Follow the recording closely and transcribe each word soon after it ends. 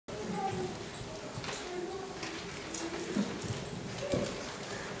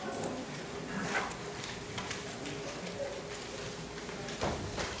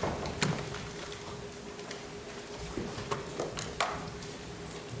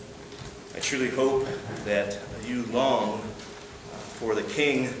truly hope that you long for the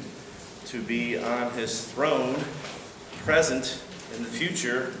King to be on his throne, present in the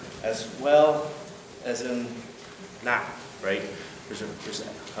future, as well as in now, right?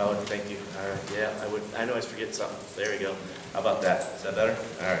 Oh, thank you. All right, yeah, I know I forget something. There we go. How about that? Is that better?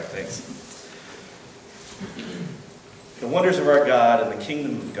 All right, thanks. The wonders of our God and the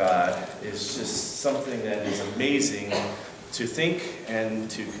kingdom of God is just something that is amazing to think and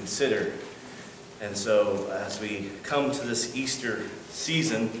to consider. And so as we come to this Easter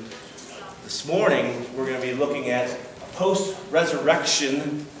season, this morning we're going to be looking at a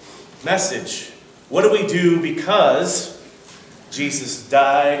post-resurrection message. What do we do because Jesus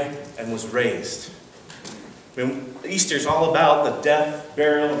died and was raised? I mean, Easter is all about the death,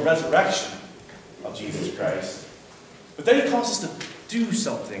 burial, and resurrection of Jesus Christ. But then he calls us to do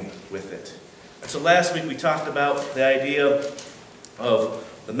something with it. And so last week we talked about the idea of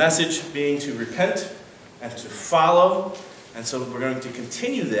the message being to repent and to follow. And so we're going to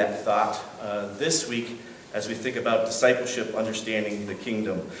continue that thought this week as we think about discipleship, understanding the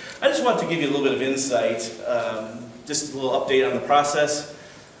kingdom. I just want to give you a little bit of insight, just a little update on the process.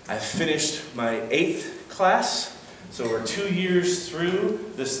 I finished my 8th class. So we're 2 years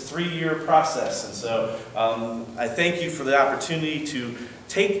through this 3-year process. And so I thank you for the opportunity to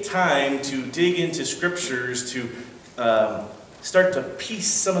take time to dig into scriptures, to start to piece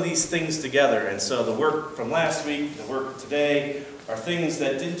some of these things together. And so the work from last week, the work today, are things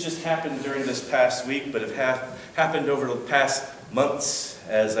that didn't just happen during this past week, but have happened over the past months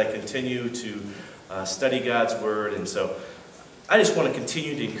as I continue to study God's Word. And so I just want to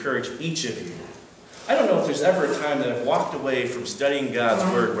continue to encourage each of you. I don't know if there's ever a time that I've walked away from studying God's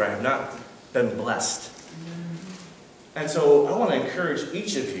Word where I have not been blessed. And so I want to encourage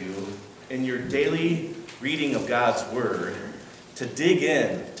each of you in your daily reading of God's Word to dig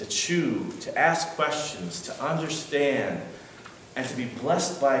in, to chew, to ask questions, to understand, and to be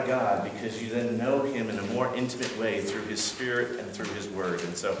blessed by God because you then know Him in a more intimate way through His Spirit and through His Word.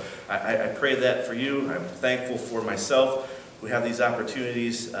 And so I pray that for you. I'm thankful for myself. We have these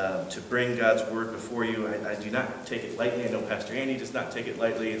opportunities to bring God's Word before you. I do not take it lightly. I know Pastor Andy does not take it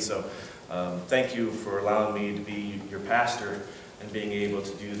lightly. And so thank you for allowing me to be your pastor and being able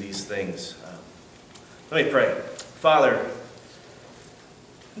to do these things. Let me pray. Father,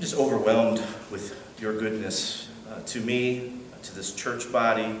 I'm just overwhelmed with your goodness to me, to this church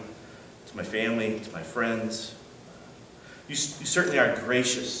body, to my family, to my friends. You certainly are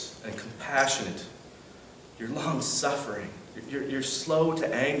gracious and compassionate. You're long-suffering. You're slow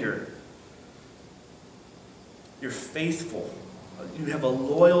to anger. You're faithful. You have a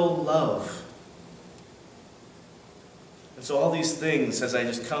loyal love. And so all these things, as I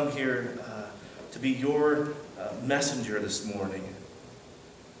just come here to be your messenger this morning,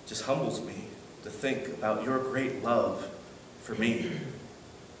 just humbles me to think about your great love for me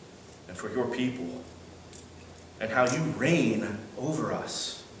and for your people and how you reign over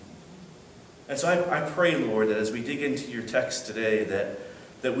us. And so I pray, Lord, that as we dig into your text today,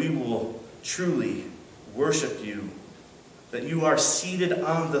 that we will truly worship you, that you are seated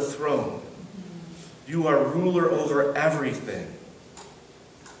on the throne. You are ruler over everything.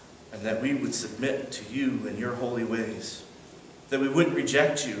 And that we would submit to you in your holy ways. That we wouldn't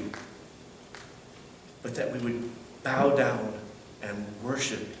reject you, but that we would bow down and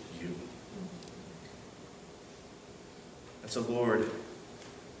worship you. And so, Lord,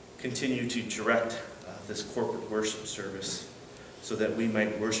 continue to direct this corporate worship service so that we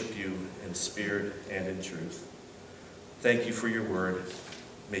might worship you in spirit and in truth. Thank you for your word.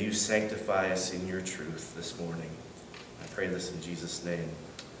 May you sanctify us in your truth this morning. I pray this in Jesus' name.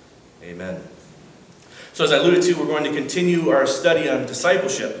 Amen. So as I alluded to, we're going to continue our study on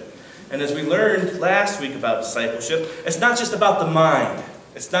discipleship. And as we learned last week about discipleship, it's not just about the mind.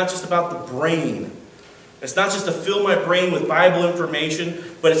 It's not just about the brain. It's not just to fill my brain with Bible information,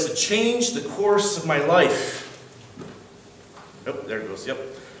 but it's to change the course of my life. Oh, there it goes. Yep.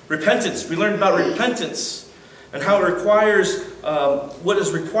 Repentance. We learned about repentance and how it requires what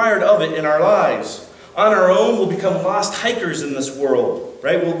is required of it in our lives. On our own, we'll become lost hikers in this world,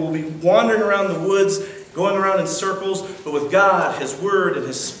 right? We'll be wandering around the woods, going around in circles, but with God, His Word, and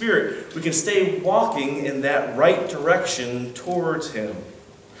His Spirit, we can stay walking in that right direction towards Him.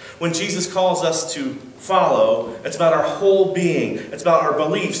 When Jesus calls us to follow, it's about our whole being. It's about our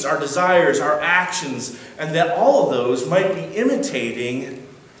beliefs, our desires, our actions, and that all of those might be imitating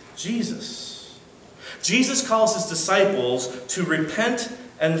Jesus. Jesus calls His disciples to repent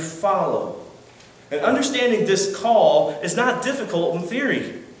and follow. And understanding this call is not difficult in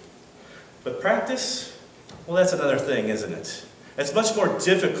theory. But practice, well, that's another thing, isn't it? It's much more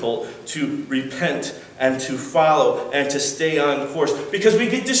difficult to repent and to follow and to stay on course because we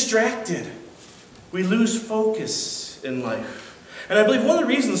get distracted. We lose focus in life. And I believe one of the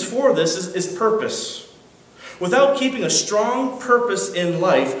reasons for this is purpose. Without keeping a strong purpose in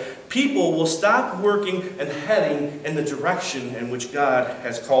life, people will stop working and heading in the direction in which God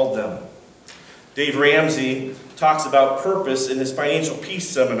has called them. Dave Ramsey talks about purpose in his Financial Peace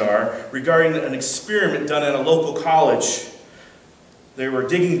seminar regarding an experiment done at a local college. They were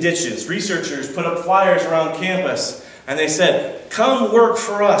digging ditches. Researchers put up flyers around campus, and they said, "Come work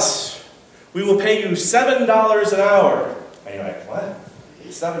for us. We will pay you $7 an hour." And you're like, what?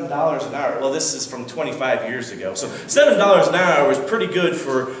 $7 an hour? Well, this is from 25 years ago. So $7 an hour was pretty good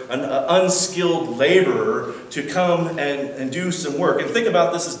for an unskilled laborer to come and do some work. And think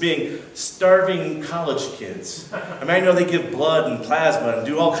about this as being starving college kids. I mean, I know they give blood and plasma and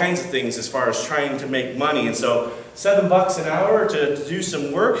do all kinds of things as far as trying to make money. And so $7 an hour to do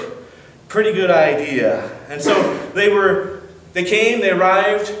some work, pretty good idea. And so they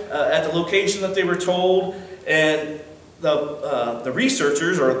arrived at the location that they were told, and the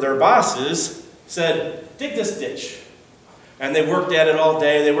researchers, or their bosses, said, "Dig this ditch." And they worked at it all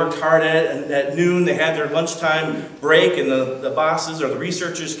day. They worked hard at it, and at noon they had their lunchtime break, and the bosses or the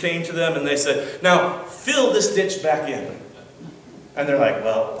researchers came to them and they said, "Now fill this ditch back in." And they're like,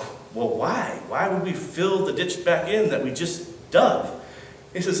 well, why? Why would we fill the ditch back in that we just dug?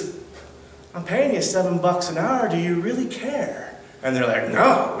 He says, "I'm paying you $7 an hour. Do you really care?" And they're like,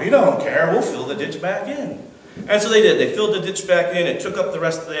 "No, we don't care. We'll fill the ditch back in." And so they did. They filled the ditch back in. It took up the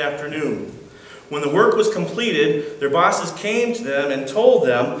rest of the afternoon. When the work was completed, their bosses came to them and told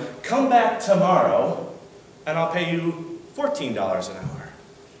them, "Come back tomorrow and I'll pay you $14 an hour."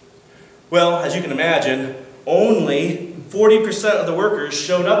 Well, as you can imagine, only 40% of the workers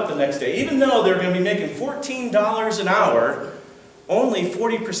showed up the next day. Even though they were going to be making $14 an hour, only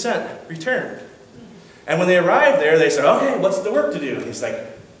 40% returned. And when they arrived there, they said, "Okay, what's the work to do?" And he's like,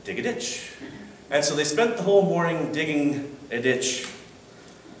 "Dig a ditch." And so they spent the whole morning digging a ditch,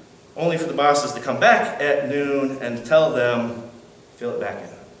 only for the bosses to come back at noon and tell them, "Fill it back in."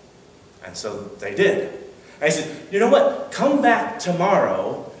 And so they did. And I said, "You know what? Come back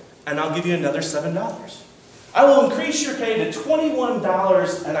tomorrow and I'll give you another $7. I will increase your pay to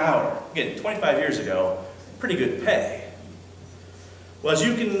 $21 an hour." Again, 25 years ago, pretty good pay. Well, as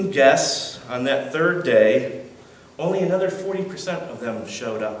you can guess, on that third day, only another 40% of them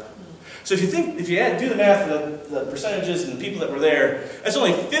showed up. So if you do the math of the percentages and the people that were there, that's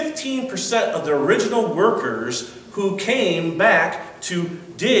only 15% of the original workers who came back to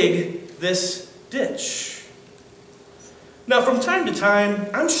dig this ditch. Now, from time to time,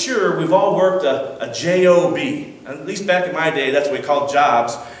 I'm sure we've all worked a job. At least back in my day, that's what we called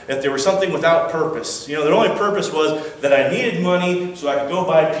jobs. If there was something without purpose. You know, the only purpose was that I needed money so I could go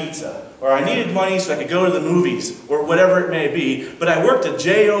buy pizza. Or I needed money so I could go to the movies, or whatever it may be. But I worked a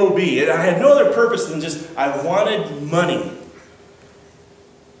job, and I had no other purpose than just I wanted money.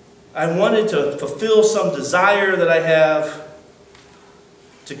 I wanted to fulfill some desire that I have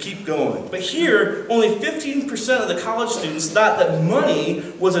to keep going. But here, only 15% of the college students thought that money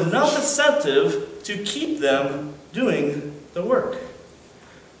was enough incentive to keep them doing the work.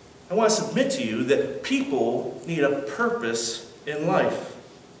 I want to submit to you that people need a purpose in life.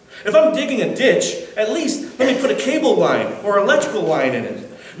 If I'm digging a ditch, at least let me put a cable line or electrical line in it.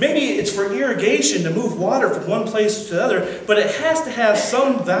 Maybe it's for irrigation to move water from one place to the other, but it has to have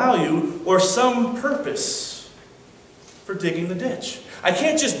some value or some purpose for digging the ditch. I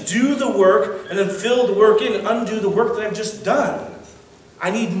can't just do the work and then fill the work in and undo the work that I've just done.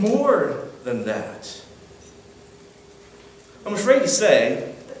 I need more than that. I'm afraid to say,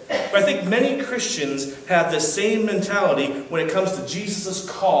 but I think many Christians have the same mentality when it comes to Jesus'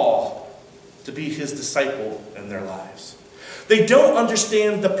 call to be his disciple in their lives. They don't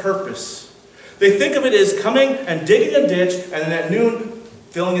understand the purpose. They think of it as coming and digging a ditch and then at noon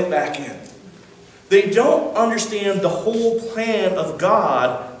filling it back in. They don't understand the whole plan of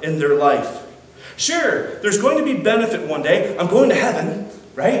God in their life. Sure, there's going to be benefit one day. I'm going to heaven,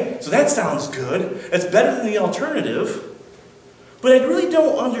 right? So that sounds good. It's better than the alternative. But I really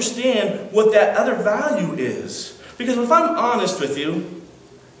don't understand what that other value is. Because if I'm honest with you,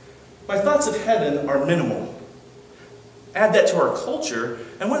 my thoughts of heaven are minimal. Add that to our culture,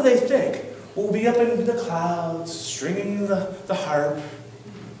 and what do they think? We'll be up in the clouds, stringing the harp,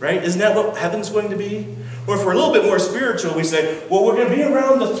 right? Isn't that what heaven's going to be? Or if we're a little bit more spiritual, we say, well, we're going to be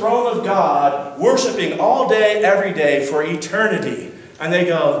around the throne of God, worshiping all day, every day, for eternity. And they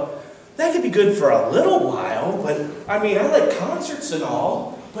go, that could be good for a little while, but I mean, I like concerts and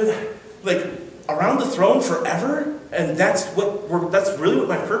all, but like around the throne forever, and that's really what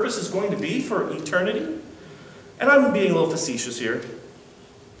my purpose is going to be for eternity? And I'm being a little facetious here.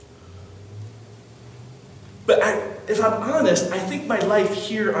 But if I'm honest, I think my life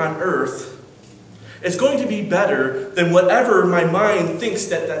here on earth is going to be better than whatever my mind thinks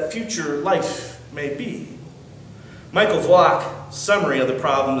that future life may be. Michael Vlach's summary of the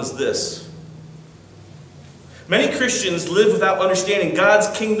problem is this. Many Christians live without understanding God's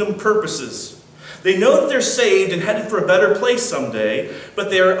kingdom purposes. They know that they're saved and headed for a better place someday, but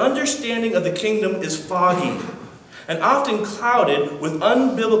their understanding of the kingdom is foggy and often clouded with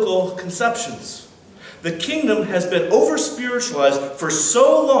unbiblical conceptions. The kingdom has been over-spiritualized for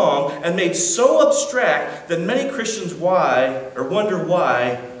so long and made so abstract that many Christians wonder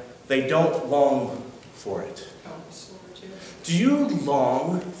why they don't long for it. Do you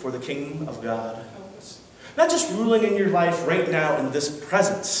long for the kingdom of God? Not just ruling in your life right now in this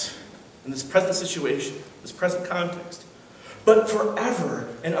present situation, this present context, but forever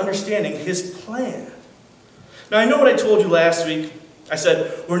in understanding His plan. Now, I know what I told you last week. I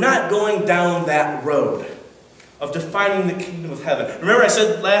said, we're not going down that road of defining the kingdom of heaven. Remember I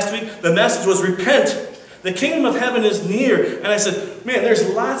said last week, the message was repent. The kingdom of heaven is near. And I said, man, there's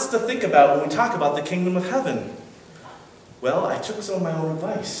lots to think about when we talk about the kingdom of heaven. Well, I took some of my own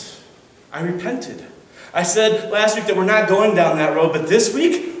advice. I repented. I said last week that we're not going down that road, but this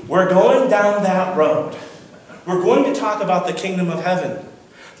week, we're going down that road. We're going to talk about the kingdom of heaven.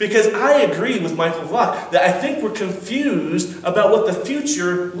 Because I agree with Michael Vlach that I think we're confused about what the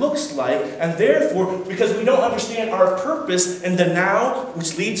future looks like, and therefore, because we don't understand our purpose in the now,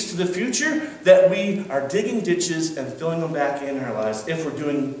 which leads to the future, that we are digging ditches and filling them back in our lives if we're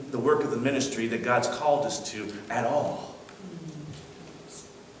doing the work of the ministry that God's called us to at all.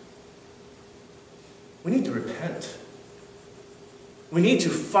 We need to repent. We need to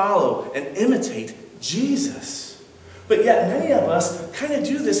follow and imitate Jesus. But yet many of us kind of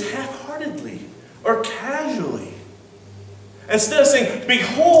do this half-heartedly or casually. Instead of saying,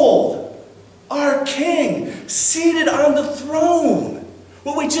 behold, our King seated on the throne.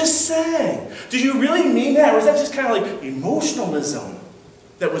 What we just sang. Do you really mean that? Or is that just kind of like emotionalism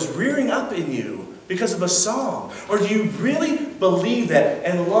that was rearing up in you because of a song? Or do you really believe that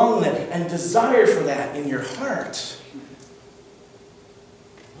and long that and desire for that in your heart?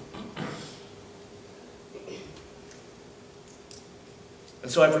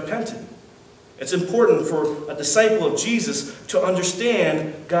 And so I've repented. It's important for a disciple of Jesus to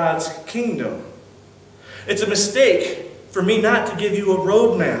understand God's kingdom. It's a mistake for me not to give you a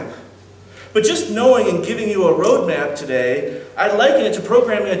roadmap. But just knowing and giving you a roadmap today, I liken it to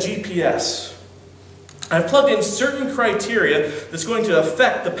programming a GPS. I've plugged in certain criteria that's going to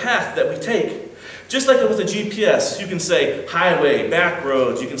affect the path that we take. Just like with a GPS, you can say highway, back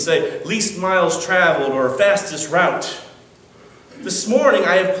roads, you can say least miles traveled or fastest route. This morning,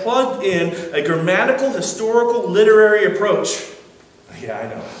 I have plugged in a grammatical, historical, literary approach. Yeah, I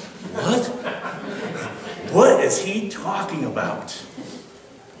know. What? What is he talking about?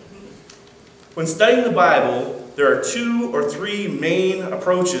 When studying the Bible, there are 2 or 3 main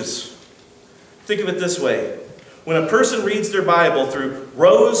approaches. Think of it this way. When a person reads their Bible through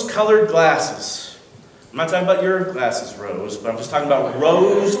rose-colored glasses, I'm not talking about your glasses, Rose, but I'm just talking about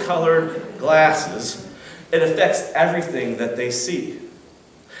rose-colored glasses, it affects everything that they see.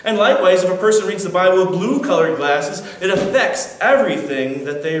 And likewise, if a person reads the Bible with blue-colored glasses, it affects everything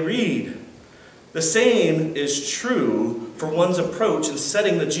that they read. The same is true for one's approach in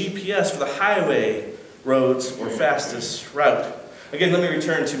setting the GPS for the highway, roads, or fastest route. Again, let me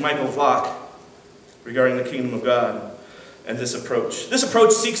return to Michael Vlach regarding the kingdom of God and this approach. This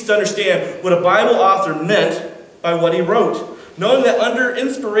approach seeks to understand what a Bible author meant by what he wrote, knowing that under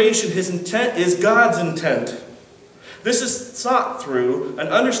inspiration, his intent is God's intent. This is sought through an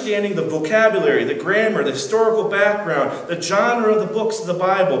understanding the vocabulary, the grammar, the historical background, the genre of the books of the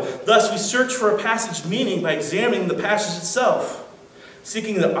Bible. Thus, we search for a passage meaning by examining the passage itself,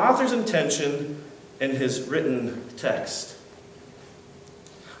 seeking the author's intention in his written text.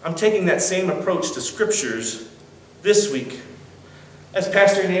 I'm taking that same approach to scriptures this week, as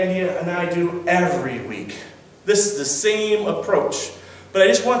Pastor Andy and I do every week. This is the same approach. But I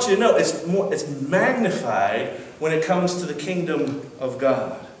just want you to know it's magnified when it comes to the kingdom of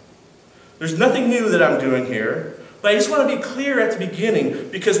God. There's nothing new that I'm doing here, but I just want to be clear at the beginning,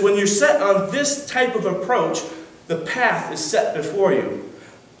 because when you're set on this type of approach, the path is set before you.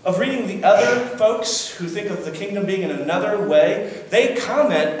 Of reading the other folks who think of the kingdom being in another way, they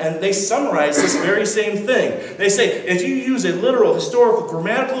comment and they summarize this very same thing. They say, if you use a literal, historical,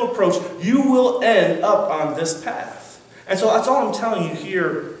 grammatical approach, you will end up on this path. And so that's all I'm telling you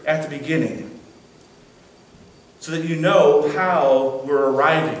here at the beginning. so that you know how we're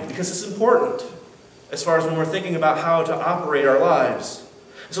arriving, because it's important as far as when we're thinking about how to operate our lives.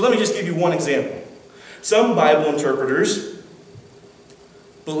 So let me just give you one example. Some Bible interpreters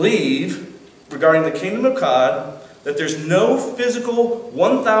believe, regarding the kingdom of God, that there's no physical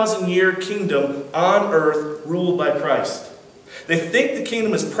 1,000-year kingdom on earth ruled by Christ. They think the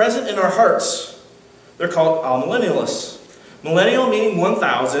kingdom is present in our hearts. They're called amillennialists. Millennial meaning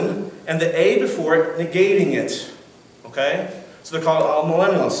 1,000, and the A before it negating it. Okay? So they're called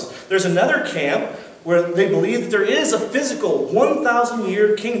amillennialists. There's another camp where they believe that there is a physical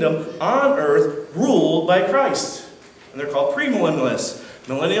 1,000-year kingdom on earth ruled by Christ. And they're called premillennialists.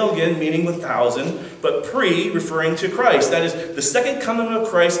 Millennial, again, meaning 1,000, but pre, referring to Christ. That is, the second coming of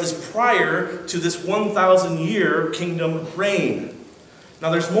Christ is prior to this 1,000-year kingdom reign. Now,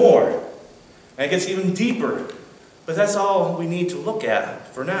 there's more. And it gets even deeper. But that's all we need to look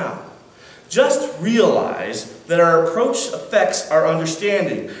at for now. Just realize that our approach affects our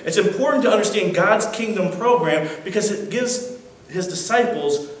understanding. It's important to understand God's kingdom program because it gives his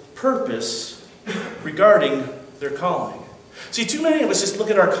disciples purpose regarding their calling. See, too many of us just look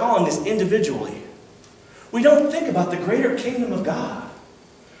at our calling as individually. We don't think about the greater kingdom of God.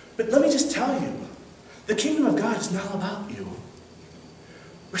 But let me just tell you, the kingdom of God is not about you.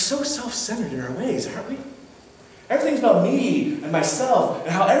 We're so self-centered in our ways, aren't we? Everything's about me and myself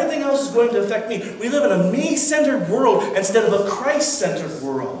and how everything else is going to affect me. We live in a me-centered world instead of a Christ-centered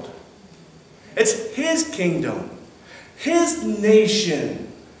world. It's his kingdom, his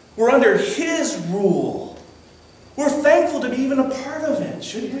nation. We're under his rule. We're thankful to be even a part of it.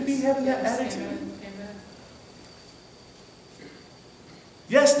 Shouldn't we be having that attitude? Amen.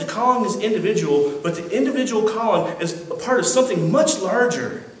 Yes, the calling is individual, but the individual calling is a part of something much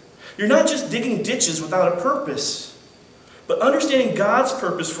larger. You're not just digging ditches without a purpose. But understanding God's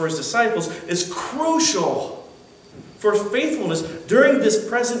purpose for his disciples is crucial for faithfulness during this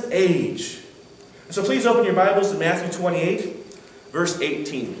present age. So please open your Bibles to Matthew 28, verse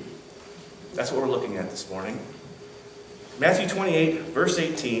 18. That's what we're looking at this morning. Matthew 28, verse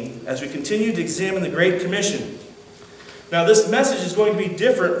 18, as we continue to examine the Great Commission. Now, this message is going to be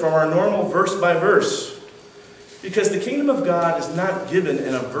different from our normal verse-by-verse, because the kingdom of God is not given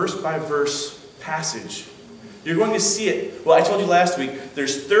in a verse-by-verse passage. You're going to see it. Well, I told you last week,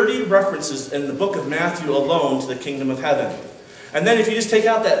 there's 30 references in the book of Matthew alone to the kingdom of heaven. And then if you just take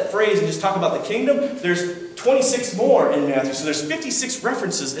out that phrase and just talk about the kingdom, there's 26 more in Matthew. So there's 56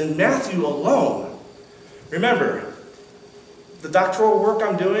 references in Matthew alone. Remember, the doctoral work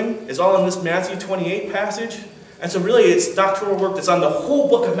I'm doing is all in this Matthew 28 passage. And so really it's doctoral work that's on the whole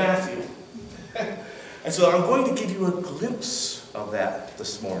book of Matthew. And so I'm going to give you a glimpse of that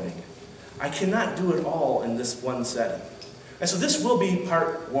this morning. I cannot do it all in this one setting. And so this will be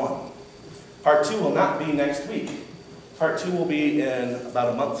part 1. Part 2 will not be next week. Part 2 will be in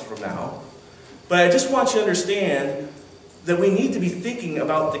about a month from now. But I just want you to understand that we need to be thinking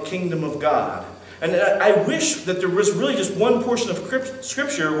about the kingdom of God. And I wish that there was really just one portion of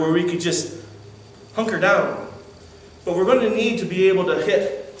Scripture where we could just hunker down. But we're going to need to be able to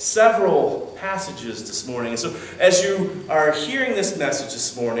hit several passages this morning. And so as you are hearing this message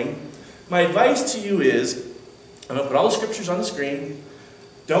this morning, my advice to you is, I'm going to put all the Scriptures on the screen.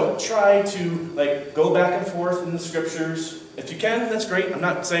 Don't try to go back and forth in the Scriptures. If you can, that's great. I'm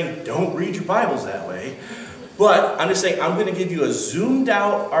not saying don't read your Bibles that way. But I'm just saying I'm going to give you a zoomed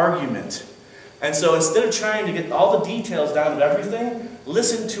out argument. And so instead of trying to get all the details down of everything,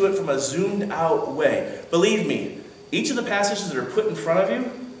 listen to it from a zoomed out way. Believe me, each of the passages that are put in front of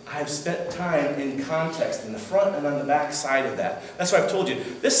you, I've spent time in context, in the front and on the back side of that. That's why I've told you,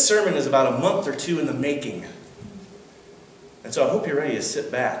 this sermon is about a month or two in the making. And so I hope you're ready to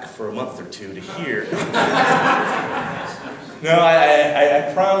sit back for a month or two to hear. No,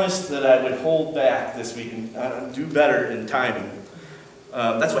 I promised that I would hold back this week and do better in timing.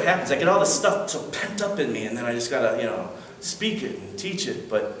 That's what happens. I get all this stuff so pent up in me, and then I just gotta, speak it and teach it.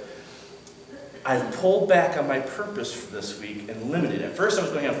 But I've pulled back on my purpose for this week and limited it. At first I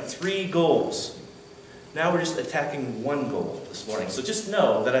was going to have 3 goals. Now we're just attacking 1 goal this morning. So just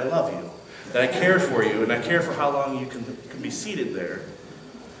know that I love you, that I care for you, and I care for how long you can be seated there.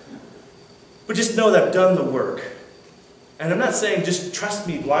 But just know that I've done the work. And I'm not saying just trust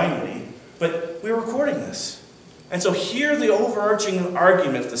me blindly, but we're recording this. And so hear the overarching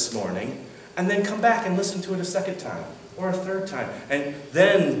argument this morning, and then come back and listen to it a second time, or a third time, and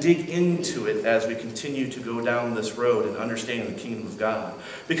then dig into it as we continue to go down this road and understanding the kingdom of God.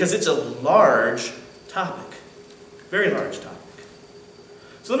 Because it's a large topic, very large topic.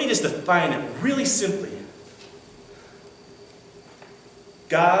 So let me just define it really simply.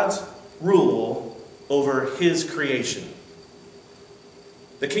 God's rule over his creation.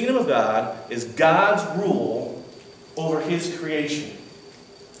 The kingdom of God is God's rule over his creation.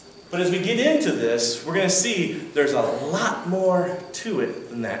 But as we get into this, we're going to see there's a lot more to it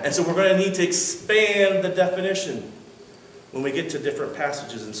than that. And so we're going to need to expand the definition when we get to different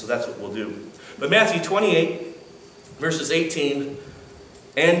passages, and so that's what we'll do. But Matthew 28, verses 18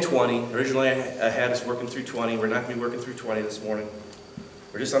 and 20. Originally I had us working through 20. We're not going to be working through 20 this morning.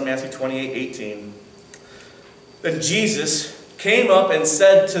 We're just on Matthew 28, 18. Then Jesus came up and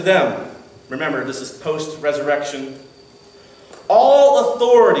said to them, remember, this is post-resurrection, all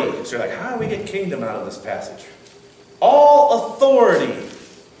authority. So you're like, how do we get kingdom out of this passage? All authority,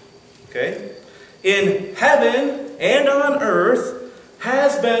 okay, in heaven and on earth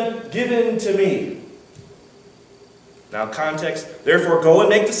has been given to me. Now context, therefore go and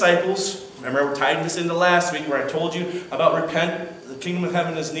make disciples. Remember, we tied this into last week where I told you about repent. The kingdom of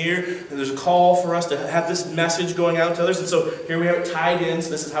heaven is near. And there's a call for us to have this message going out to others. And so here we have it tied in. So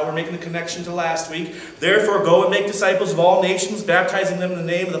this is how we're making the connection to last week. Therefore, go and make disciples of all nations, baptizing them in the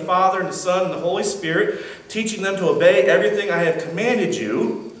name of the Father and the Son and the Holy Spirit, teaching them to obey everything I have commanded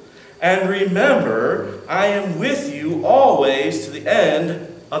you. And remember, I am with you always to the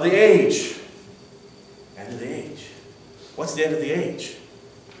end of the age. End of the age. What's the end of the age?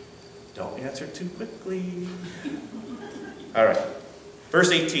 Don't answer too quickly. All right.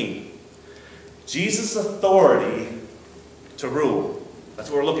 Verse 18. Jesus' authority to rule. That's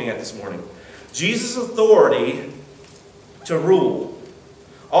what we're looking at this morning. Jesus' authority to rule.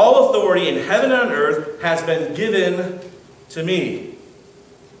 All authority in heaven and on earth has been given to me.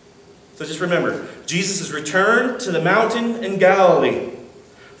 So just remember, Jesus has returned to the mountain in Galilee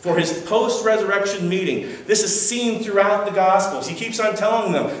for his post-resurrection meeting. This is seen throughout the Gospels. He keeps on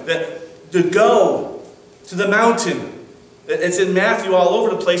telling them that to go to the mountain. It's in Matthew all over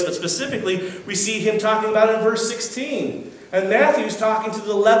the place, but specifically we see him talking about it in verse 16. And Matthew's talking to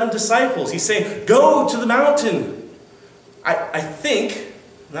the 11 disciples. He's saying, go to the mountain. I think,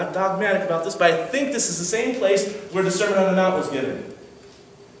 I'm not dogmatic about this, but I think this is the same place where the Sermon on the Mount was given.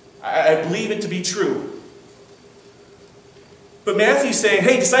 I believe it to be true. But Matthew's saying,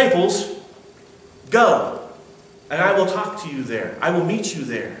 hey, disciples, go, and I will talk to you there. I will meet you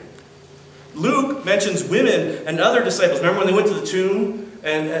there. Luke mentions women and other disciples. Remember when they went to the tomb,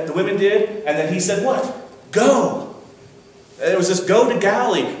 and the women did? And then he said, what? Go. And it was just go to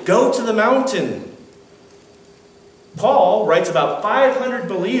Galilee. Go to the mountain. Paul writes about 500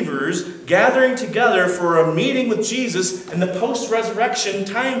 believers gathering together for a meeting with Jesus in the post-resurrection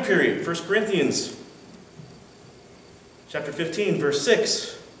time period. 1 Corinthians chapter 15, verse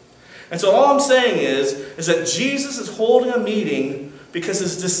 6. And so all I'm saying is that Jesus is holding a meeting because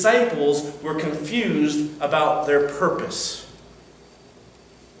his disciples were confused about their purpose.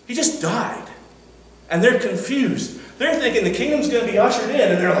 He just died. And they're confused. They're thinking the kingdom's going to be ushered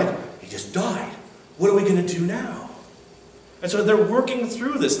in. And they're like, he just died. What are we going to do now? And so they're working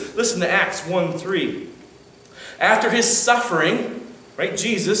through this. Listen to Acts 1:3. After his suffering, right,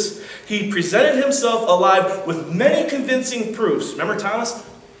 Jesus, he presented himself alive with many convincing proofs. Remember Thomas?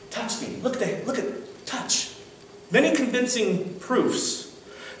 Touch me. Look at, touch. Many convincing proofs.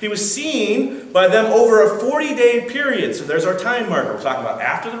 He was seen by them over a 40-day period. So there's our time marker. We're talking about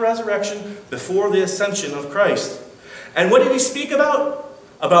after the resurrection, before the ascension of Christ. And what did he speak about?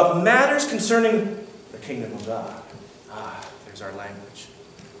 About matters concerning the kingdom of God. There's our language.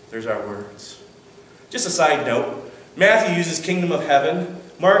 There's our words. Just a side note. Matthew uses kingdom of heaven.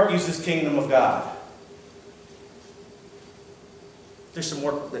 Mark uses kingdom of God. There's some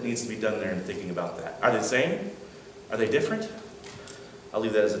work that needs to be done there in thinking about that. Are they the same? Are they different? I'll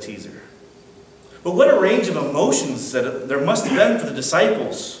leave that as a teaser. But what a range of emotions that there must have been for the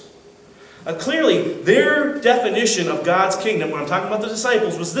disciples. Clearly, their definition of God's kingdom, when I'm talking about the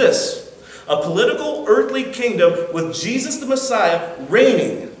disciples, was this. A political, earthly kingdom with Jesus the Messiah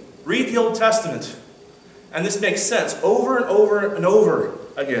reigning. Read the Old Testament. And this makes sense over and over and over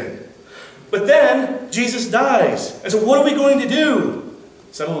again. But then, Jesus dies. And so what are we going to do?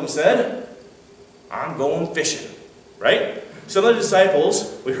 Some of them said, I'm going fishing. Right? Some of the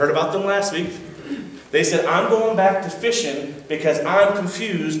disciples, we heard about them last week, they said, I'm going back to fishing because I'm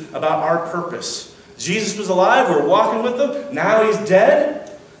confused about our purpose. Jesus was alive, we're walking with him, now he's dead.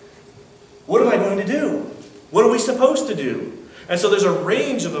 What am I going to do? What are we supposed to do? And so there's a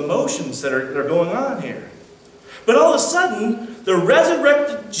range of emotions that are going on here. But all of a sudden, the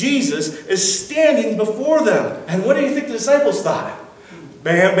resurrected Jesus is standing before them. And what do you think the disciples thought?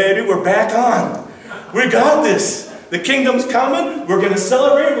 Man, baby, we're back on. We got this. The kingdom's coming. We're going to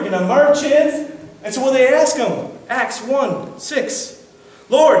celebrate. We're going to march in. And so what do they ask him? Acts 1:6.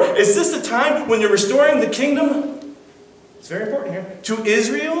 Lord, is this the time when you're restoring the kingdom? It's very important here. To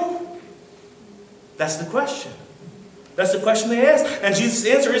Israel? That's the question. That's the question they ask. And Jesus'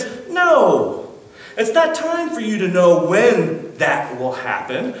 answer is, no. It's not time for you to know when that will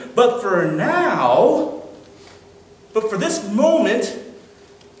happen. But for now, but for this moment,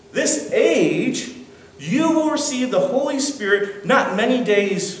 this age, you will receive the Holy Spirit not many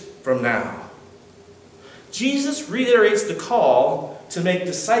days from now. Jesus reiterates the call to make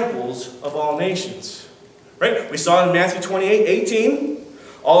disciples of all nations. Right? We saw in Matthew 28:18,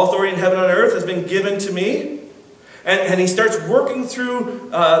 all authority in heaven and on earth has been given to me. And he starts working through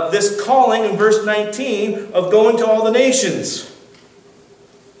this calling in verse 19 of going to all the nations.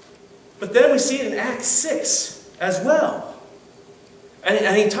 But then we see it in Acts 6 as well.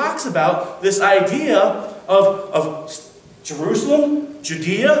 And he talks about this idea of Jerusalem,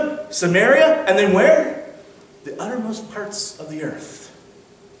 Judea, Samaria, and then where? The uttermost parts of the earth.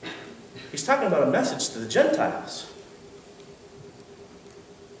 He's talking about a message to the Gentiles.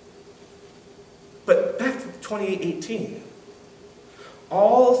 But back to 28:18.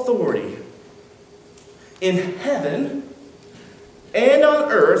 All authority in heaven and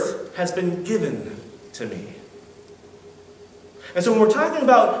on earth has been given to me. And so when we're talking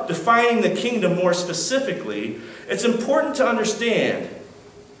about defining the kingdom more specifically, it's important to understand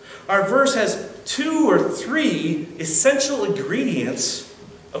our verse has 2 or 3 essential ingredients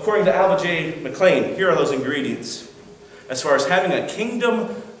according to Alva J. McLean. Here are those ingredients as far as having a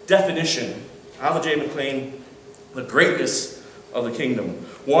kingdom definition. Alva J. McLean, the greatness of the kingdom.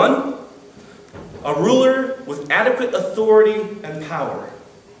 1, a ruler with adequate authority and power.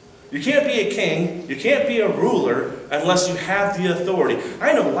 You can't be a king, you can't be a ruler unless you have the authority.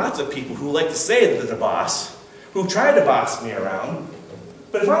 I know lots of people who like to say that they're the boss, who try to boss me around.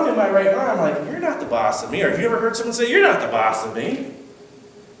 But if I'm in my right mind, I'm like, you're not the boss of me. Or have you ever heard someone say, you're not the boss of me?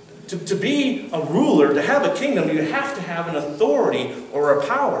 To be a ruler, to have a kingdom, you have to have an authority or a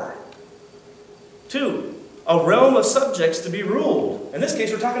power. 2, a realm of subjects to be ruled. In this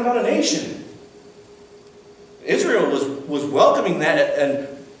case, we're talking about a nation. Israel was welcoming that and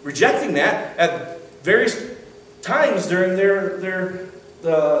rejecting that at various times during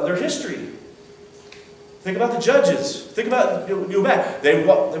their history. Think about the judges. Think about, go back. They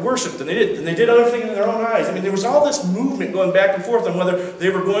worshipped and they did other things in their own eyes. I mean, there was all this movement going back and forth on whether they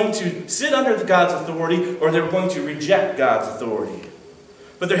were going to sit under God's authority or they were going to reject God's authority.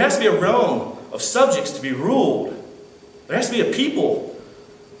 But there has to be a realm of subjects to be ruled. There has to be a people.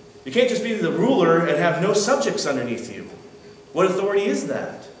 You can't just be the ruler and have no subjects underneath you. What authority is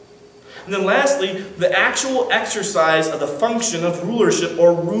that? And then lastly, the actual exercise of the function of rulership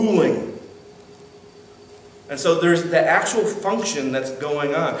or ruling. And so there's the actual function that's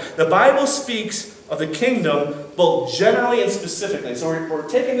going on. The Bible speaks of the kingdom both generally and specifically. So we're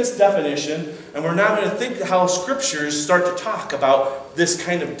taking this definition and we're now going to think how scriptures start to talk about this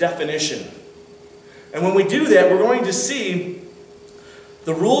kind of definition. And when we do that, we're going to see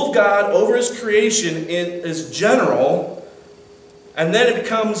the rule of God over His creation is general, and then it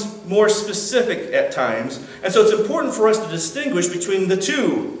becomes more specific at times. And so it's important for us to distinguish between the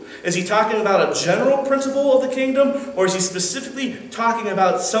two. Is He talking about a general principle of the kingdom, or is He specifically talking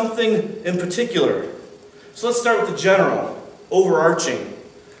about something in particular? So let's start with the general, overarching.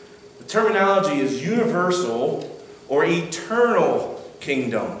 The terminology is universal or eternal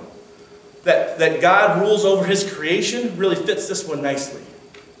kingdom. That God rules over His creation really fits this one nicely.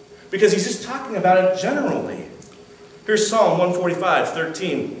 Because He's just talking about it generally. Here's Psalm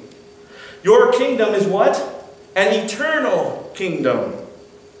 145:13. Your kingdom is what? An eternal kingdom.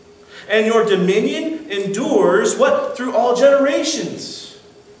 And your dominion endures what? Through all generations.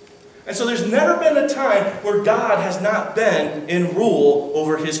 And so there's never been a time where God has not been in rule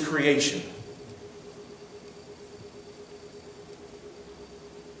over His creation.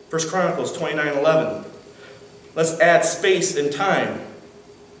 1 Chronicles 29:11. Let's add space and time.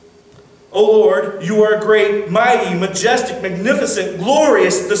 O Lord, you are great, mighty, majestic, magnificent,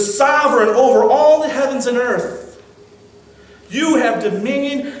 glorious, the sovereign over all the heavens and earth. You have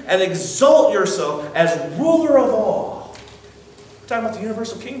dominion and exalt yourself as ruler of all. We're talking about the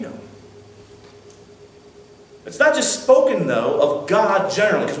universal kingdom. It's not just spoken, though, of God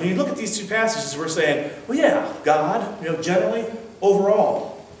generally. Because when you look at these two passages, we're saying, well, yeah, God, generally,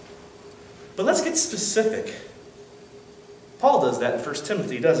 overall. But let's get specific. Paul does that in 1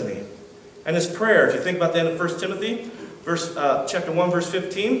 Timothy, doesn't he? And his prayer, if you think about that in 1 Timothy, chapter 1, verse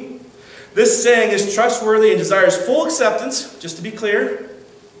 15. This saying is trustworthy and desires full acceptance, just to be clear.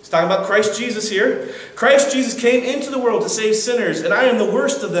 He's talking about Christ Jesus here. Christ Jesus came into the world to save sinners, and I am the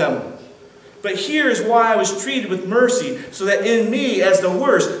worst of them. But here is why I was treated with mercy, so that in me, as the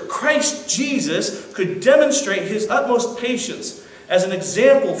worst, Christ Jesus could demonstrate his utmost patience as an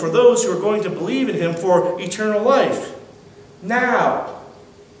example for those who are going to believe in him for eternal life. Now,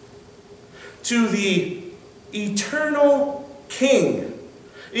 to the eternal King,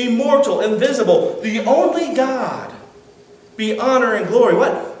 immortal, invisible, the only God, be honor and glory,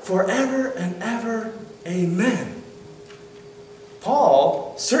 what? Forever and ever. Amen.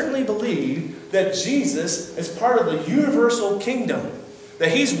 Paul certainly believed that Jesus is part of the universal kingdom,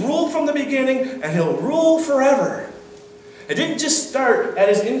 that he's ruled from the beginning and he'll rule forever. It didn't just start at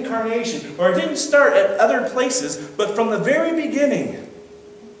his incarnation, or it didn't start at other places, but from the very beginning,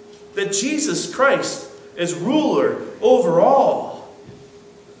 that Jesus Christ is ruler over all.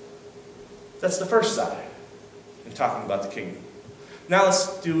 That's the first side in talking about the kingdom. Now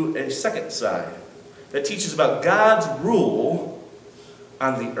let's do a second side that teaches about God's rule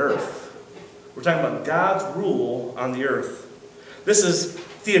on the earth. We're talking about God's rule on the earth. This is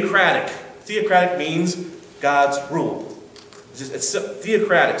theocratic. Theocratic means God's rule. It's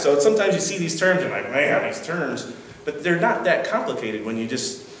theocratic. So sometimes you see these terms, and you're like, man, these terms. But they're not that complicated when you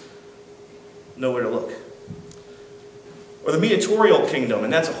just know where to look. Or the mediatorial kingdom,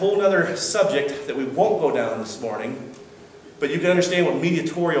 and that's a whole other subject that we won't go down this morning. But you can understand what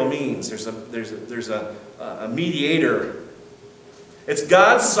mediatorial means. There's a mediator. It's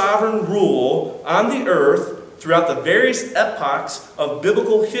God's sovereign rule on the earth throughout the various epochs of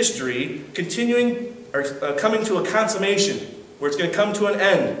biblical history, coming to a consummation, where it's going to come to an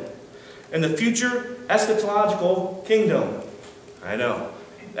end. And the future eschatological kingdom. I know.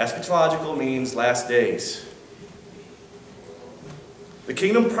 Eschatological means last days. The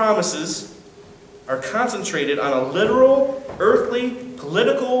kingdom promises are concentrated on a literal, earthly,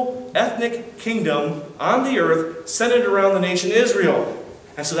 political, ethnic kingdom on the earth centered around the nation Israel.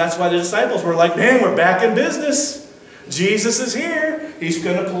 And so that's why the disciples were like, man, we're back in business. Jesus is here. He's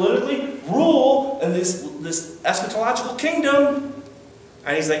going to politically rule in this eschatological kingdom.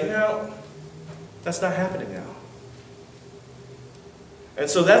 And he's like, no, that's not happening now. And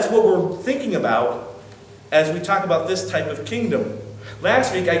so that's what we're thinking about as we talk about this type of kingdom.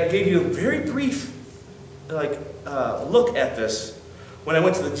 Last week I gave you a very brief look at this when I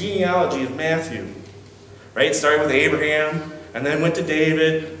went to the genealogy of Matthew. Right? It started with Abraham, and then went to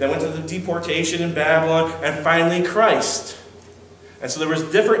David, then went to the deportation in Babylon, and finally Christ. And so there was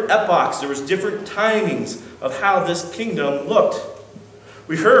different epochs, there was different timings of how this kingdom looked.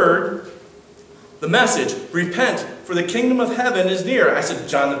 We heard the message, repent, for the kingdom of heaven is near. I said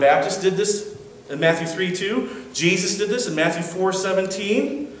John the Baptist did this in Matthew 3:2. Jesus did this in Matthew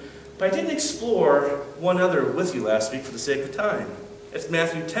 4:17. But I didn't explore one other with you last week for the sake of time. It's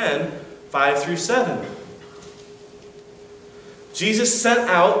Matthew 10:5-7. Jesus sent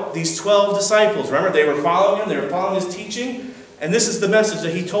out these 12 disciples. Remember, they were following him, they were following his teaching. And this is the message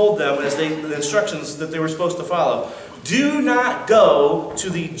that he told them as the instructions that they were supposed to follow. Do not go to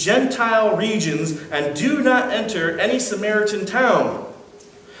the Gentile regions and do not enter any Samaritan town.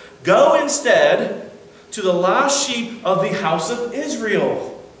 Go instead to the lost sheep of the house of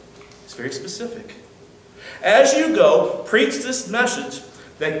Israel. It's very specific. As you go, preach this message,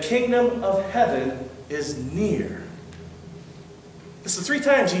 the kingdom of heaven is near. This is 3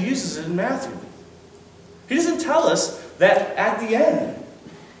 times he uses it in Matthew. He doesn't tell us that at the end,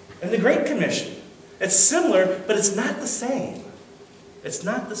 in the Great Commission. It's similar, but it's not the same. It's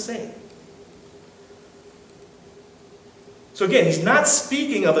not the same. So again, he's not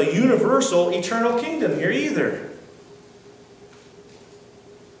speaking of a universal eternal kingdom here either.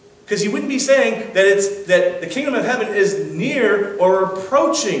 Because he wouldn't be saying that the kingdom of heaven is near or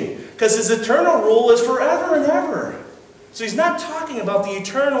approaching. Because his eternal rule is forever and ever. So he's not talking about the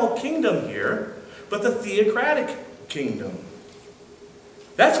eternal kingdom here, but the theocratic kingdom.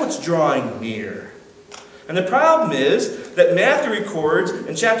 That's what's drawing near. And the problem is that Matthew records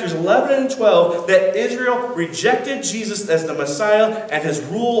in chapters 11 and 12 that Israel rejected Jesus as the Messiah and his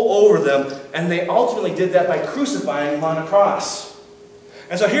rule over them, and they ultimately did that by crucifying him on a cross.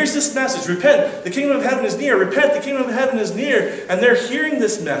 And so here's this message, repent, the kingdom of heaven is near, repent, the kingdom of heaven is near, and they're hearing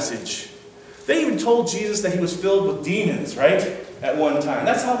this message. They even told Jesus that he was filled with demons, right, at one time.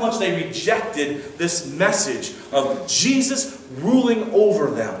 That's how much they rejected this message of Jesus ruling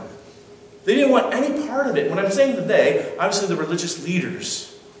over them. They didn't want any part of it. When I'm saying they, obviously the religious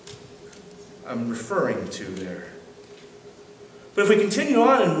leaders I'm referring to there. But if we continue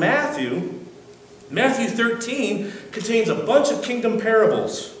on in Matthew 13 contains a bunch of kingdom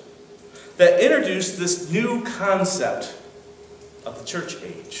parables that introduce this new concept of the church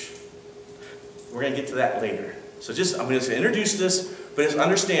age. We're going to get to that later. So I'm just going to introduce this, but just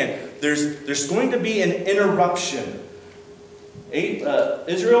understand, there's going to be an interruption.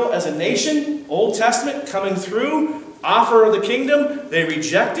 Israel as a nation, Old Testament, coming through, offer of the kingdom, they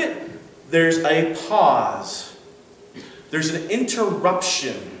reject it. There's a pause. There's an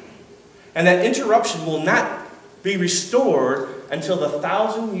interruption. And that interruption will not be restored until the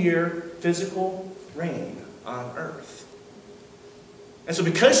 1,000-year physical reign on earth. And so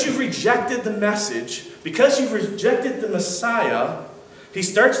because you've rejected the message, because you've rejected the Messiah, he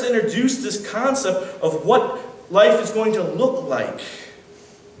starts to introduce this concept of what life is going to look like.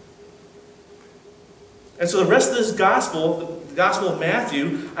 And so the rest of this gospel, the Gospel of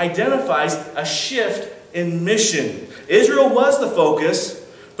Matthew, identifies a shift in mission. Israel was the focus,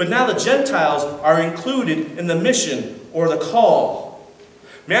 but now the Gentiles are included in the mission or the call.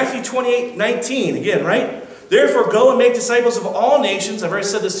 Matthew 28:19, again, right? Therefore go and make disciples of all nations, I've already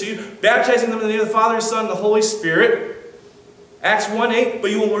said this to you, baptizing them in the name of the Father, Son, and the Holy Spirit. Acts 1:8, but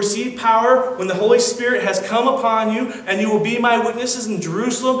you will receive power when the Holy Spirit has come upon you, and you will be my witnesses in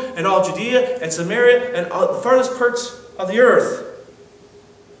Jerusalem and all Judea and Samaria and all the farthest parts of the earth.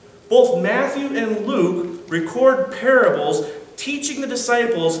 Both Matthew and Luke record parables teaching the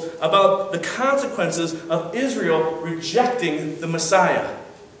disciples about the consequences of Israel rejecting the Messiah.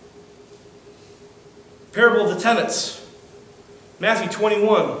 Parable of the tenants, Matthew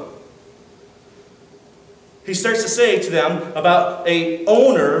 21. He starts to say to them about an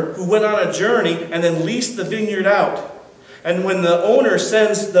owner who went on a journey and then leased the vineyard out. And when the owner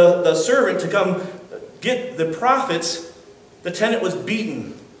sends the servant to come get the profits, the tenant was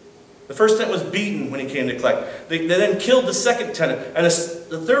beaten. The first tenant was beaten when he came to collect. They then killed the second tenant. And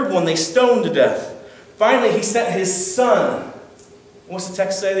the third one they stoned to death. Finally, he sent his son. What's the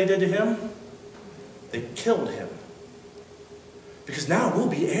text say they did to him? They killed him. Because now we'll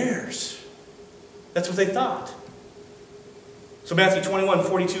be heirs. That's what they thought. So Matthew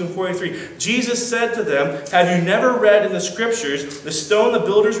 21:42 and 43. Jesus said to them, have you never read in the Scriptures, the stone the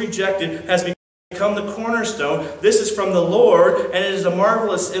builders rejected has become the cornerstone. This is from the Lord, and it is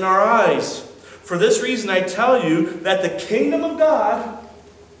marvelous in our eyes. For this reason I tell you that the kingdom of God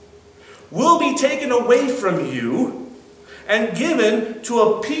will be taken away from you and given to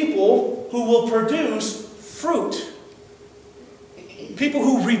a people who will produce fruit. People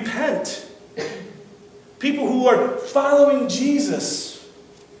who repent. People who are following Jesus.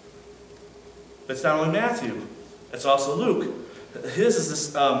 That's not only Matthew. That's also Luke. His is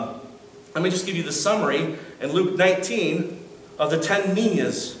this, let me just give you the summary in Luke 19 of the 10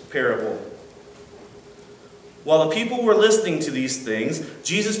 minas parable. While the people were listening to these things,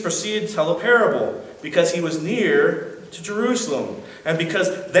 Jesus proceeded to tell a parable because he was near to Jerusalem. And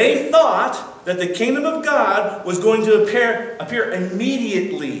because they thought that the kingdom of God was going to appear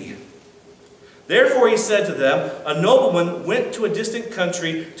immediately. Therefore he said to them, a nobleman went to a distant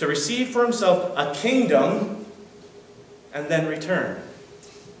country to receive for himself a kingdom and then return.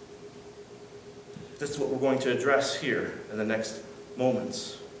 This is what we're going to address here in the next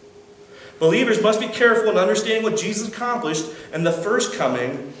moments. Believers must be careful in understanding what Jesus accomplished in the first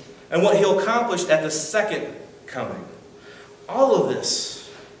coming and what he'll accomplish at the second coming. All of this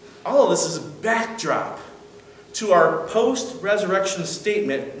is a backdrop to our post-resurrection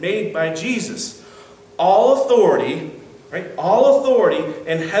statement made by Jesus. All authority, right? All authority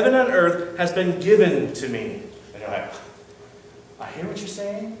in heaven and earth has been given to me. And you're like, I hear what you're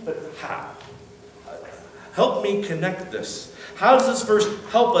saying, but how? Help me connect this. How does this verse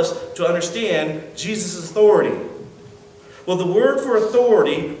help us to understand Jesus' authority? Well, the word for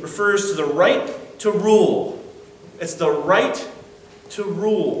authority refers to the right to rule. It's the right to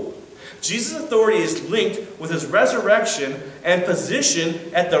rule. Jesus' authority is linked with his resurrection and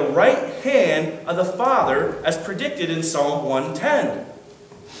position at the right hand of the Father as predicted in Psalm 110.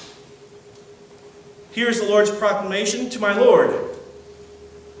 Here's the Lord's proclamation to my Lord.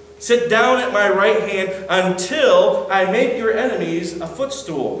 Sit down at my right hand until I make your enemies a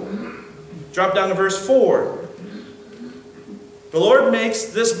footstool. Drop down to verse 4. The Lord makes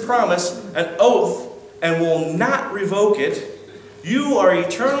this promise an oath and will not revoke it. You are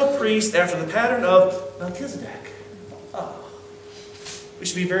eternal priests after the pattern of Melchizedek. Oh. We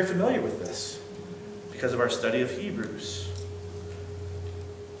should be very familiar with this because of our study of Hebrews.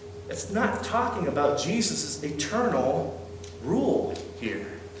 It's not talking about Jesus' eternal rule here,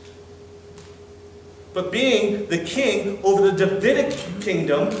 but being the king over the Davidic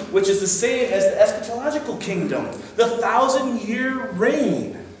kingdom, which is the same as the eschatological kingdom, the 1,000-year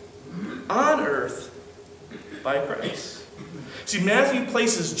reign on earth by Christ. See, Matthew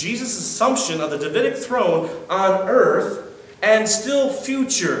places Jesus' assumption of the Davidic throne on earth and still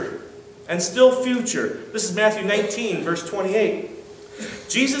future. and still future. This is Matthew 19, verse 28.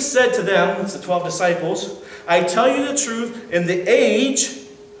 Jesus said to them, it's the 12 disciples, I tell you the truth, in the age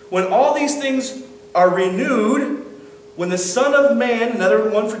when all these things are renewed, when the Son of Man,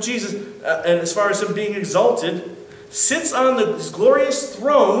 another one for Jesus, and as far as him being exalted, sits on his glorious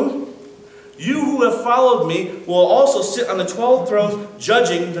throne, you who have followed me will also sit on the 12 thrones,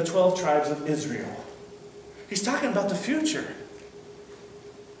 judging the 12 tribes of Israel. He's talking about the future.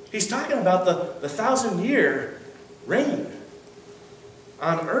 He's talking about the 1,000-year reign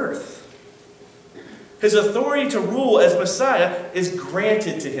on earth. His authority to rule as Messiah is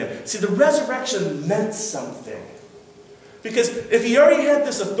granted to him. See, the resurrection meant something. Because if he already had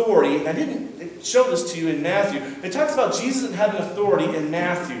this authority, and I didn't show this to you in Matthew, it talks about Jesus having authority in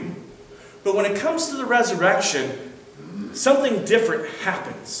Matthew. But when it comes to the resurrection, something different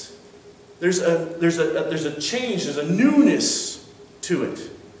happens. There's a change, there's a newness to it.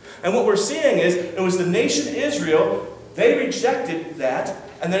 And what we're seeing is, it was the nation Israel, they rejected that,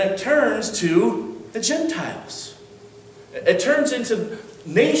 and then it turns to the Gentiles. It turns into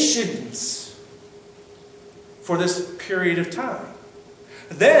nations for this period of time.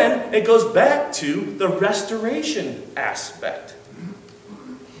 Then it goes back to the restoration aspect.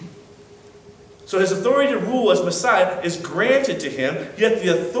 So his authority to rule as Messiah is granted to him, yet the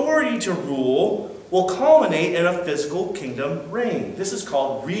authority to rule will culminate in a physical kingdom reign. This is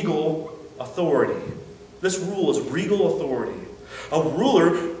called regal authority. This rule is regal authority. A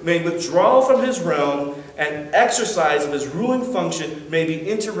ruler may withdraw from his realm, and exercise of his ruling function may be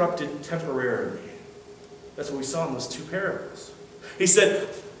interrupted temporarily. That's what we saw in those two parables. He said,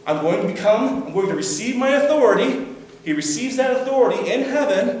 I'm going to receive my authority. He receives that authority in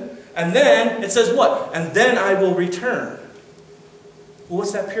heaven, and then it says what? And then I will return. Well,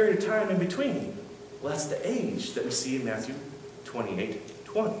 what's that period of time in between? Well, that's the age that we see in Matthew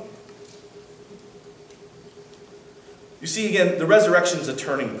 28:20. You see, again, the resurrection is a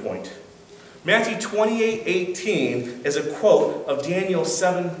turning point. Matthew 28:18 is a quote of Daniel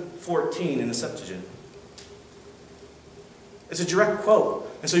 7:14 in the Septuagint. It's a direct quote.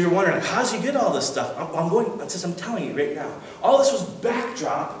 And so you're wondering, how does he get all this stuff? I'm telling you right now. All this was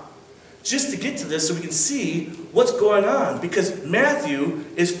backdrop just to get to this so we can see what's going on. Because Matthew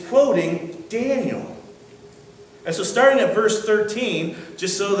is quoting Daniel. And so starting at verse 13,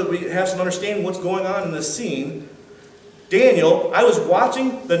 just so that we have some understanding of what's going on in this scene, Daniel, I was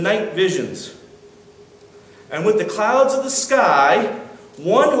watching the night visions. And with the clouds of the sky,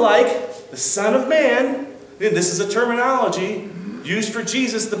 one like the Son of Man, this is a terminology used for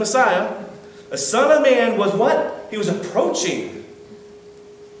Jesus, the Messiah. A Son of Man was what? He was approaching.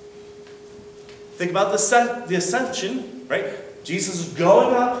 Think about the ascension, right? Jesus is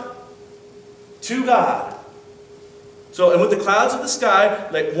going up to God. So, and with the clouds of the sky,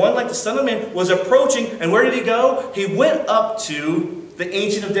 one like the Son of Man was approaching, and where did he go? He went up to the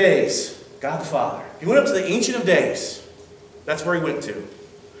Ancient of Days, God the Father. He went up to the Ancient of Days. That's where he went to.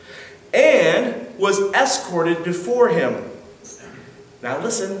 And was escorted before him. Now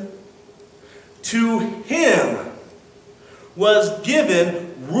listen. To him was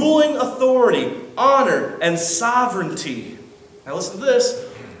given ruling authority, honor, and sovereignty. Now listen to this.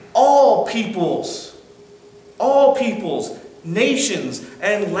 All peoples, nations,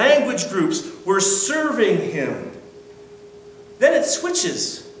 and language groups were serving him. Then it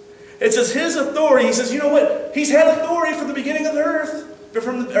switches. It says his authority, he says, you know what? He's had authority from the beginning of the earth,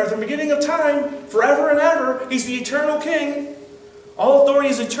 from the beginning of time, forever and ever. He's the eternal king. All authority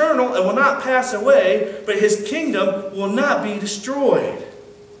is eternal and will not pass away, but his kingdom will not be destroyed.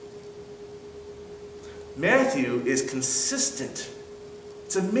 Matthew is consistent.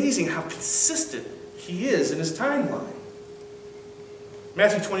 It's amazing how consistent he is in his timeline.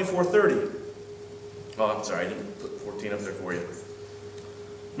 Matthew 24:30. Oh, I'm sorry, I didn't put 14 up there for you.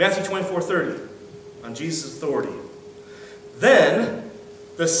 Matthew 24:30, on Jesus' authority. Then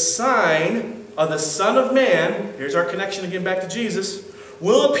the sign of the Son of Man, here's our connection again back to Jesus,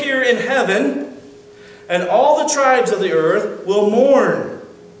 will appear in heaven, and all the tribes of the earth will mourn.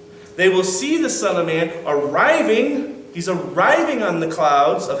 They will see the Son of Man arriving. He's arriving on the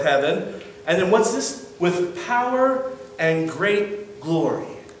clouds of heaven. And then what's this? With power and great glory.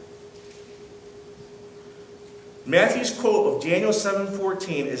 Matthew's quote of Daniel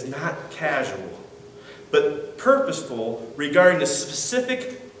 7:14 is not casual, but purposeful regarding the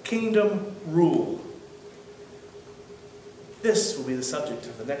specific kingdom rule. This will be the subject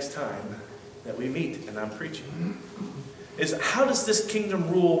of the next time that we meet and I'm preaching. Is how does this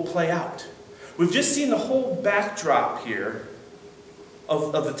kingdom rule play out? We've just seen the whole backdrop here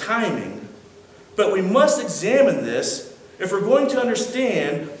of the timing, but we must examine this if we're going to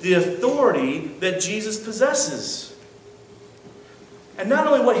understand the authority that Jesus possesses. And not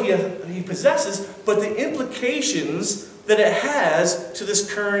only what he possesses, but the implications that it has to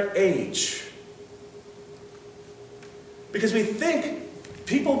this current age. Because we think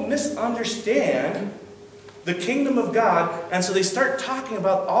people misunderstand the kingdom of God, and so they start talking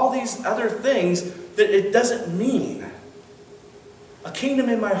about all these other things that it doesn't mean. A kingdom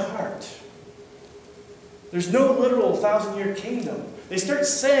in my heart. There's no literal 1,000-year kingdom. They start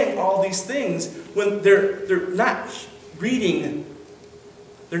saying all these things when they're not reading,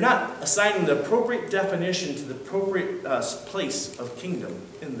 they're not assigning the appropriate definition to the appropriate place of kingdom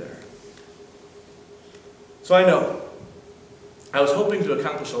in there. So I know, I was hoping to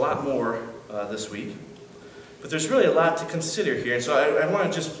accomplish a lot more this week, but there's really a lot to consider here, and so I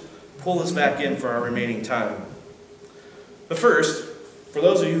want to just pull this back in for our remaining time. But first, for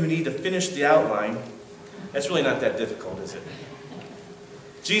those of you who need to finish the outline, that's really not that difficult, is it?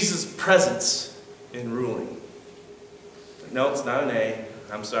 Jesus' presence in ruling. No, it's not an A.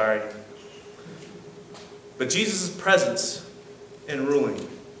 I'm sorry. But Jesus' presence in ruling.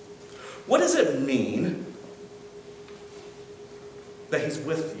 What does it mean that he's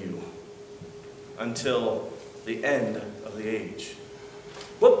with you until the end of the age?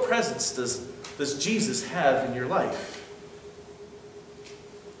 What presence does Jesus have in your life?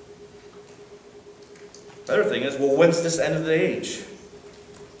 The other thing is, well, when's this end of the age?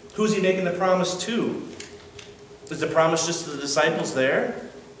 Who's he making the promise to? Is the promise just to the disciples there?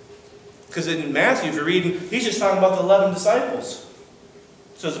 Because in Matthew, if you're reading, he's just talking about the 11 disciples.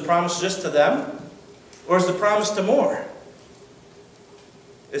 So is the promise just to them? Or is the promise to more?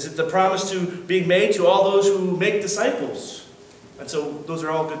 Is it the promise to be made to all those who make disciples? And so those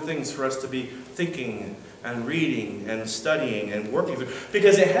are all good things for us to be thinking and reading and studying and working through.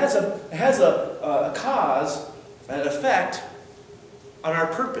 Because it has a cause and an effect on our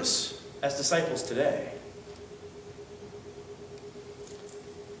purpose as disciples today.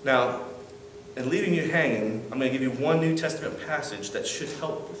 Now, in leaving you hanging, I'm going to give you one New Testament passage that should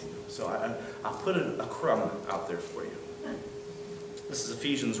help with you. So I'll put a crumb out there for you. This is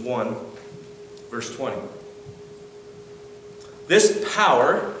Ephesians 1, verse 20. This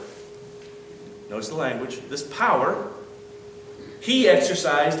power, notice the language, this power, he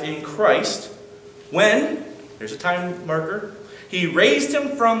exercised in Christ when, here's a time marker, he raised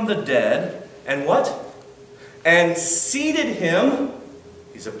him from the dead, and what? And seated him,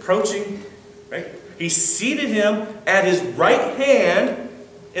 he's approaching, right? He seated him at his right hand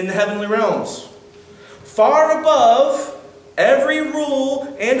in the heavenly realms, far above every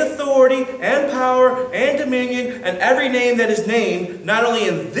rule and authority and power and dominion and every name that is named, not only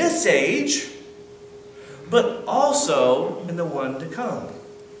in this age, but also in the one to come.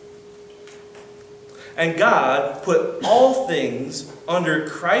 And God put all things under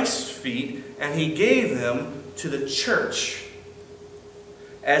Christ's feet, and he gave them to the church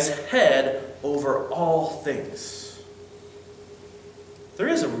as head over all things. There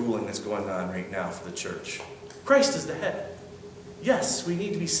is a ruling that's going on right now for the church. Christ is the head. Yes, we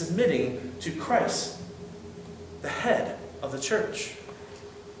need to be submitting to Christ, the head of the church.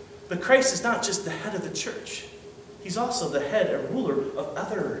 But Christ is not just the head of the church. He's also the head and ruler of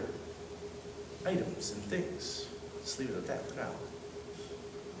other items and things. Let's leave it at that for now.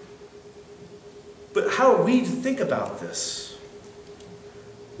 But how are we to think about this?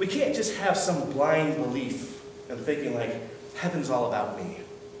 We can't just have some blind belief and thinking like, heaven's all about me.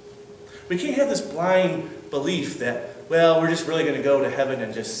 We can't have this blind belief that, well, we're just really going to go to heaven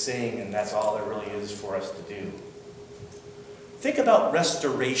and just sing, and that's all there really is for us to do. Think about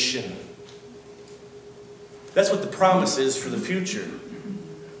restoration. That's what the promise is for the future.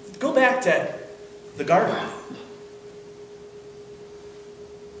 Go back to the garden.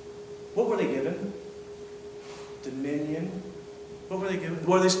 What were they given? Dominion. What were they given?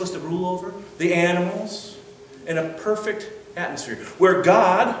 What were they supposed to rule over? The animals. In a perfect atmosphere. Where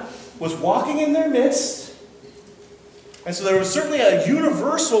God was walking in their midst. And so there was certainly a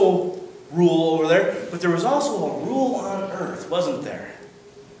universal rule over there, but there was also a rule on earth, wasn't there?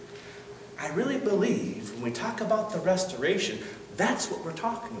 I really believe when we talk about the restoration, that's what we're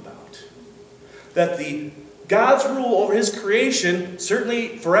talking about. That God's rule over his creation,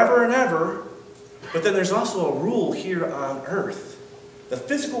 certainly forever and ever, but then there's also a rule here on earth. The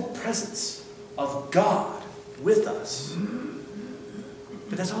physical presence of God with us.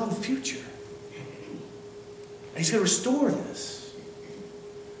 But that's all in the future. And he's going to restore this.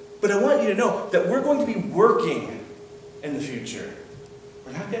 But I want you to know that we're going to be working in the future.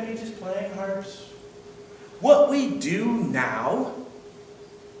 We're not going to be just playing harps. What we do now,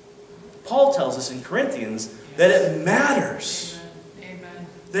 Paul tells us in Corinthians That it matters. Amen.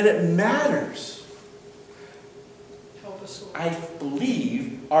 That it matters. Help us, Lord. I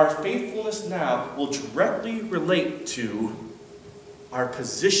believe our faithfulness now will directly relate to our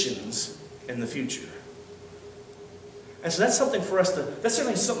positions in the future. And so that's something for us that's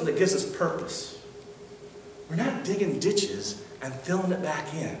certainly something that gives us purpose. We're not digging ditches and filling it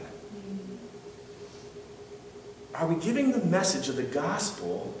back in. Are we giving the message of the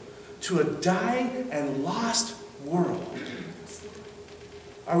gospel to a dying and lost world?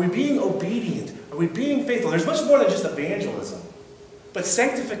 Are we being obedient? Are we being faithful? There's much more than just evangelism, but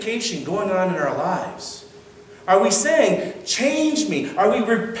sanctification going on in our lives. Are we saying, change me? Are we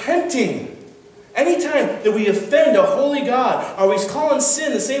repenting? Anytime that we offend a holy God, are we calling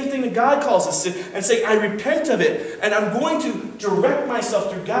sin the same thing that God calls us sin, and saying, I repent of it, and I'm going to direct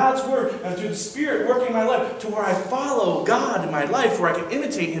myself through God's word and through the Spirit working in my life to where I follow God in my life, where I can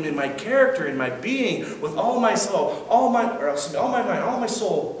imitate Him in my character, in my being, with all my soul, all my mind, all my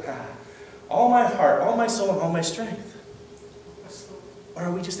soul, all my heart, all my soul, and all my strength? Or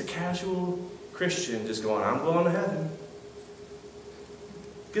are we just a casual Christian just going, I'm going to heaven?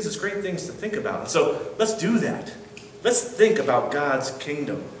 Gives us great things to think about. And so let's do that. Let's think about God's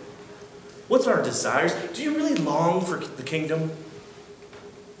kingdom. What's our desires? Do you really long for the kingdom?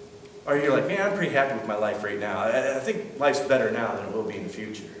 Or you're like, man, I'm pretty happy with my life right now. I think life's better now than it will be in the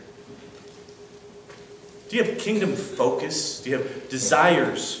future. Do you have kingdom focus? Do you have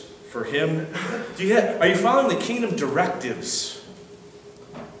desires for Him? Are you following the kingdom directives?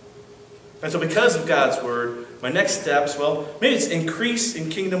 And so because of God's word, my next steps, well, maybe it's increase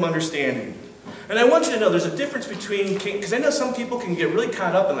in kingdom understanding. And I want you to know there's a difference between, because I know some people can get really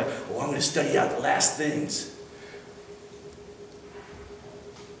caught up in like, oh, I'm going to study out the last things.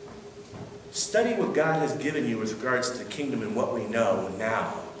 Study what God has given you with regards to the kingdom and what we know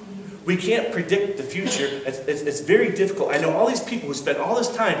now. We can't predict the future. It's very difficult. I know all these people who spend all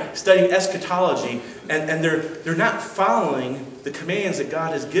this time studying eschatology, and they're not following the commands that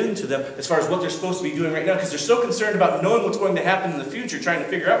God has given to them as far as what they're supposed to be doing right now, because they're so concerned about knowing what's going to happen in the future, trying to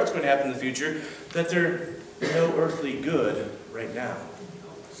figure out what's going to happen in the future, that they're no earthly good right now.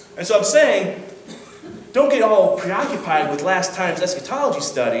 And so I'm saying, don't get all preoccupied with last time's eschatology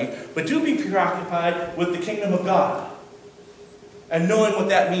study, but do be preoccupied with the kingdom of God. And knowing what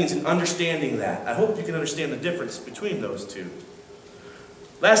that means and understanding that. I hope you can understand the difference between those two.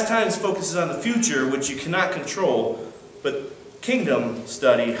 Last time's focuses on the future, which you cannot control, but kingdom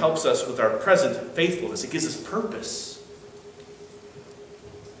study helps us with our present faithfulness. It gives us purpose.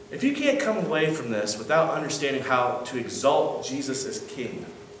 If you can't come away from this without understanding how to exalt Jesus as King,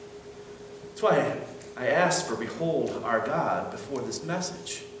 that's why I asked for Behold Our God before this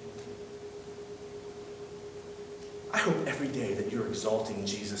message. I hope every day that you're exalting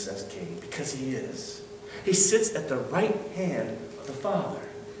Jesus as King, because He is. He sits at the right hand of the Father.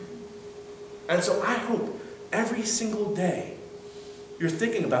 And so I hope every single day you're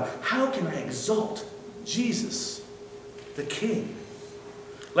thinking about, how can I exalt Jesus, the King?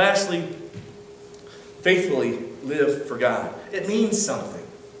 Lastly, faithfully live for God. It means something.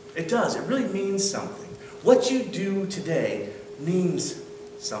 It does. It really means something. What you do today means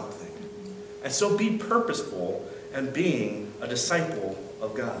something. And so be purposeful and being a disciple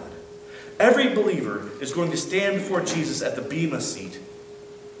of God. Every believer is going to stand before Jesus at the bema seat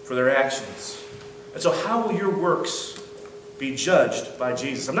for their actions. And so how will your works be judged by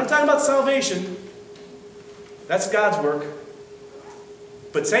Jesus? I'm not talking about salvation. That's God's work.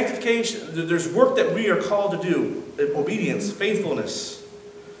 But sanctification, there's work that we are called to do. Obedience, faithfulness.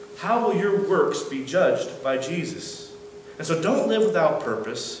 How will your works be judged by Jesus? And so don't live without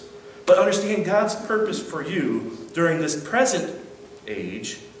purpose, but understand God's purpose for you during this present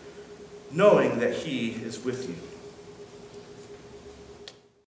age, knowing that He is with you.